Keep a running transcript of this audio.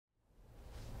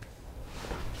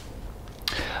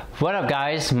What up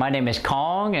guys, my name is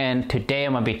Kong and today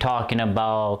I'm going to be talking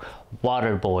about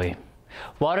Waterboy.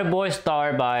 Waterboy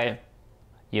starred by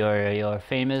your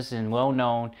famous and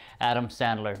well-known Adam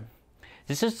Sandler.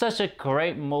 This is such a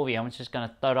great movie. I'm just going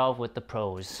to start off with the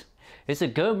pros. It's a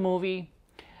good movie.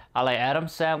 I like Adam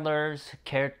Sandler's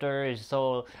character is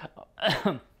so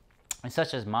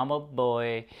such as mama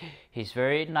boy. He's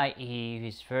very naive,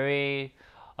 he's very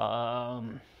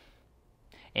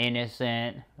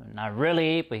innocent, not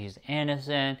really, but he's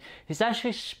innocent. He's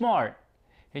actually smart.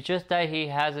 It's just that he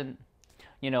hasn't,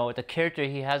 the character,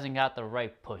 he hasn't got the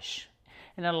right push.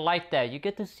 And I like that. You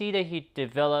get to see that he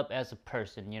developed as a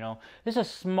person, It's a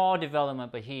small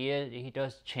development, but he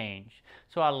does change.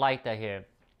 So I like that here.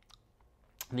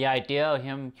 The idea of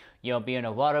him, being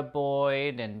a water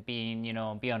boy, then being,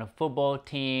 being on a football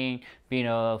team, being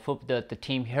the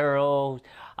team hero.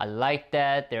 I like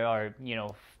that. There are,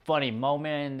 funny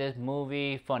moment in this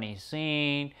movie, funny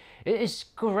scene. It's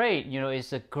great,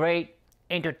 it's a great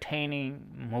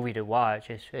entertaining movie to watch.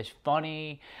 It's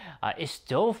funny, it's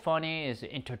still funny, it's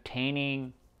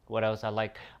entertaining. What else I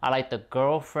like? I like the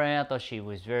girlfriend. I thought she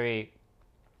was I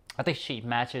think she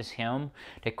matches him.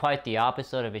 They're quite the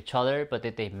opposite of each other, but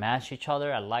they match each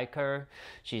other. I like her.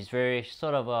 She's very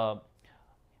sort of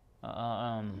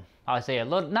I would say a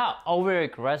little, not over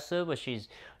aggressive, but she's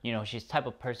the type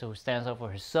of person who stands up for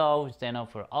herself, stand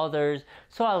up for others.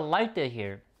 So I liked it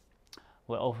here.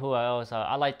 Well, who else?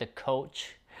 I like the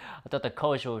coach. I thought the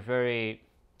coach was very,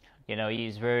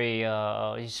 he's very,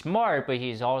 he's smart, but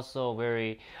he's also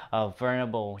very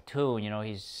vulnerable too.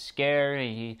 He's scared.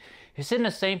 And he's in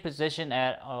the same position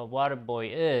that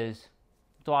Waterboy is.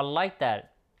 So I like that.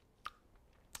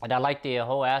 And I like the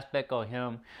whole aspect of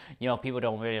him. People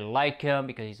don't really like him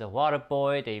because he's a water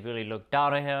boy. They really look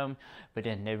down on him. But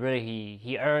then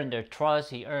he earned their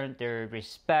trust. He earned their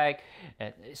respect.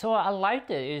 And so I liked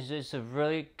it. It's a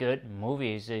really good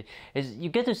movie. You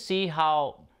get to see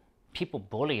how people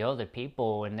bully other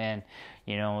people. And then,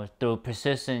 through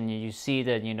persistence, you see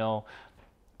that,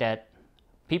 that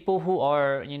people who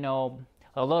are,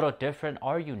 a little different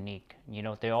are unique.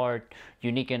 They are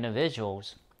unique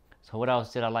individuals. So what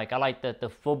else did I like? I liked the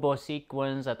football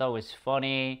sequence. I thought it was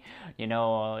funny.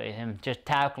 Him just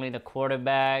tackling the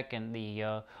quarterback and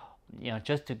the,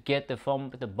 just to get the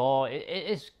ball.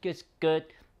 It's good,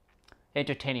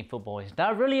 entertaining football. It's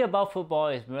not really about football.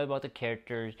 It's really about the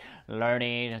characters,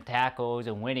 learning, and tackles,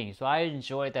 and winning. So I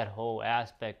enjoyed that whole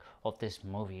aspect of this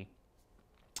movie.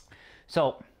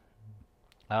 So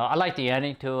I like the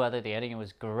ending too. I think the ending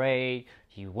was great.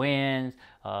 He wins,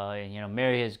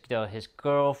 marry his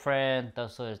girlfriend,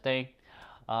 that sort of thing.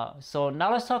 So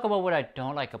now let's talk about what I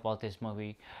don't like about this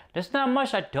movie. There's not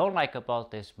much I don't like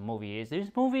about this movie. This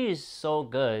movie is so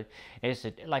good.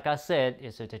 Like I said,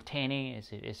 it's entertaining.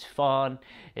 It's fun.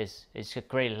 It's a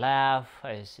great laugh.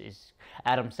 It's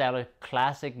Adam Sandler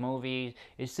classic movie.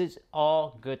 It's just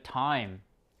all good time.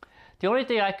 The only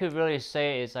thing I could really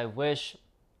say is I wish.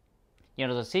 The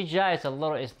CGI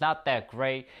it's not that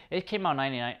great. It came out in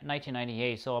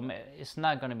 1998, so it's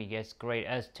not going to be as great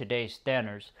as today's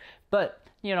standards. But,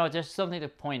 just something to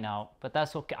point out. But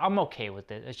that's okay. I'm okay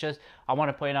with it. It's just, I want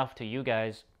to point out to you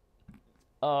guys.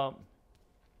 I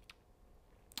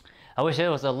wish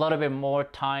there was a little bit more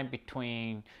time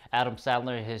between Adam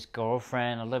Sandler and his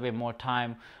girlfriend. A little bit more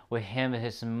time with him and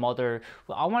his mother.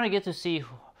 Well, I want to get to see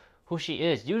who she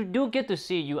is. You do get to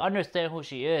see, you understand who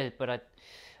she is, but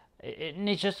it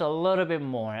needs just a little bit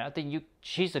more. I think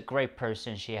she's a great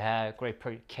person. She had a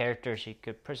great character. She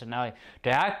good personality. The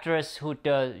actress who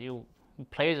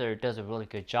plays her does a really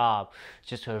good job.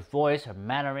 Just her voice, her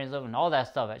mannerism, and all that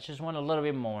stuff. I just want a little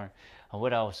bit more.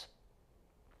 What else?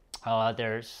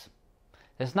 There's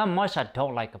not much I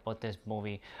don't like about this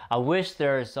movie. I wish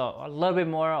there's a little bit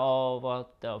more of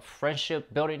the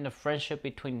friendship, building the friendship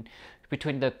between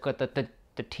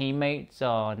the teammates.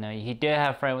 He did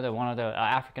have a friend with one of the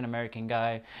African American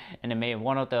guy, and then made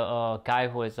one of the guy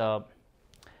who is an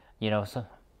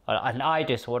eye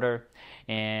disorder,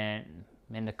 and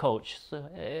the coach. So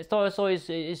it's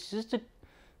just a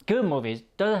good movie.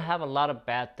 It doesn't have a lot of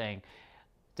bad things.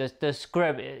 The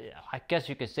script, I guess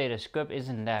you could say the script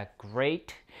isn't that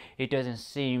great. It doesn't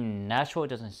seem natural. It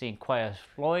doesn't seem quite as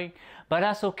flowing, but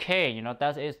that's okay.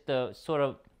 That is the sort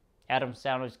of Adam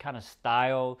Sandler's kind of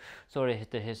style, sort of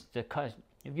if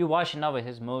you watch enough of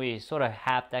his movie, it's sort of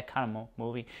have that kind of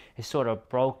movie. It's sort of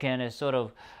broken, it's sort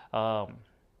of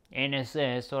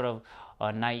innocent, it's sort of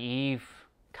a naive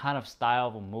kind of style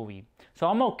of a movie. So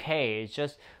I'm okay. It's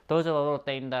just those are the little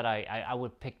things that I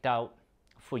would pick out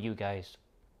for you guys.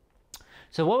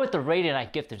 So what was the rating I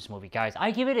give this movie, guys?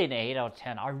 I give it an 8 out of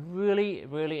 10. I really,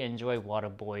 really enjoy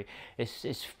Waterboy.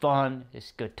 It's fun.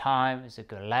 It's good time. It's a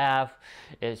good laugh.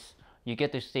 You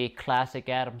get to see classic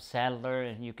Adam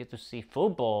Sandler, and you get to see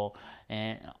football,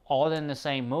 and all in the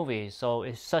same movie. So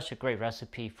it's such a great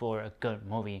recipe for a good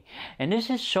movie. And this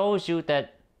just shows you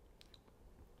that,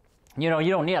 you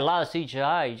don't need a lot of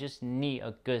CGI. You just need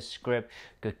a good script,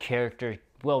 good character,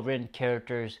 well-written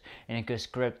characters, and a good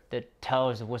script that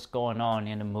tells what's going on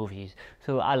in the movies.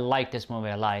 So I like this movie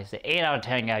a lot. It's an 8 out of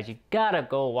 10, guys. You gotta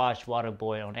go watch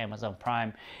Waterboy on Amazon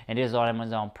Prime. It is on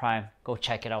Amazon Prime. Go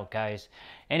check it out, guys.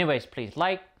 Anyways, please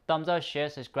like, thumbs up, share,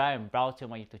 subscribe, and browse to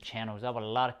my YouTube channels. I have a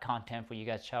lot of content for you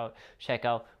guys to check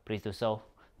out. Please do so.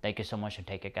 Thank you so much, and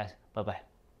take care, guys. Bye-bye.